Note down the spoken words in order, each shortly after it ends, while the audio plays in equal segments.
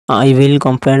I will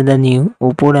compare the new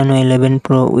Oppo Reno 11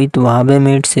 Pro with Huawei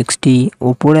Mate 60.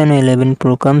 Oppo Reno 11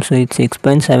 Pro comes with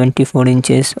 6.74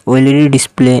 inches OLED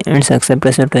display and success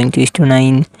ratio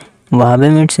 20:9.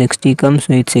 Huawei Mate 60 comes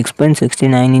with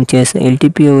 6.69 inches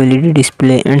LTP OLED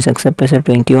display and success ratio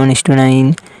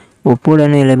 21:9. Oppo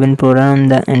Reno 11 Pro run on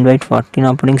the Android 14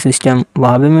 operating system.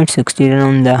 Huawei Mate 60 run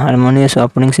on the Harmonious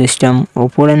operating system.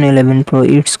 Oppo Reno 11 Pro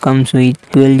comes with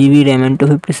 12GB RAM and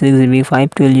 256GB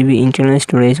 512GB internal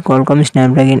storage, Qualcomm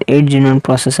Snapdragon 8 Gen 1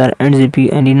 processor and GPU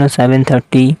Adreno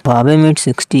 730. Huawei Mate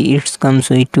 60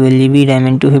 comes with 12GB RAM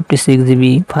and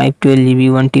 256GB 512GB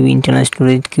 1TB internal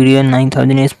storage, Kirin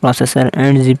 9000S processor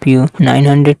and GPU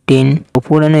 910.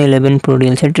 Oppo Reno 11 Pro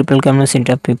real set triple camera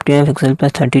setup 50MP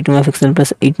plus 32MP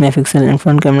plus 8MP and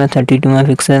front camera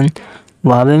 32MP.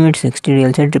 Huawei Mate 60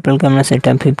 real set triple camera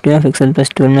setup 50MP plus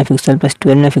 12MP plus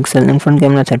 12MP and front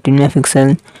camera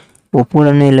 13MP. Oppo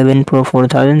Reno 11 Pro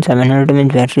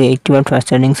 4700mAh battery, 80W fast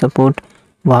charging support.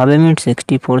 Huawei Mate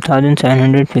 60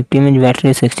 4750mAh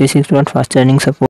battery, 66W fast charging support.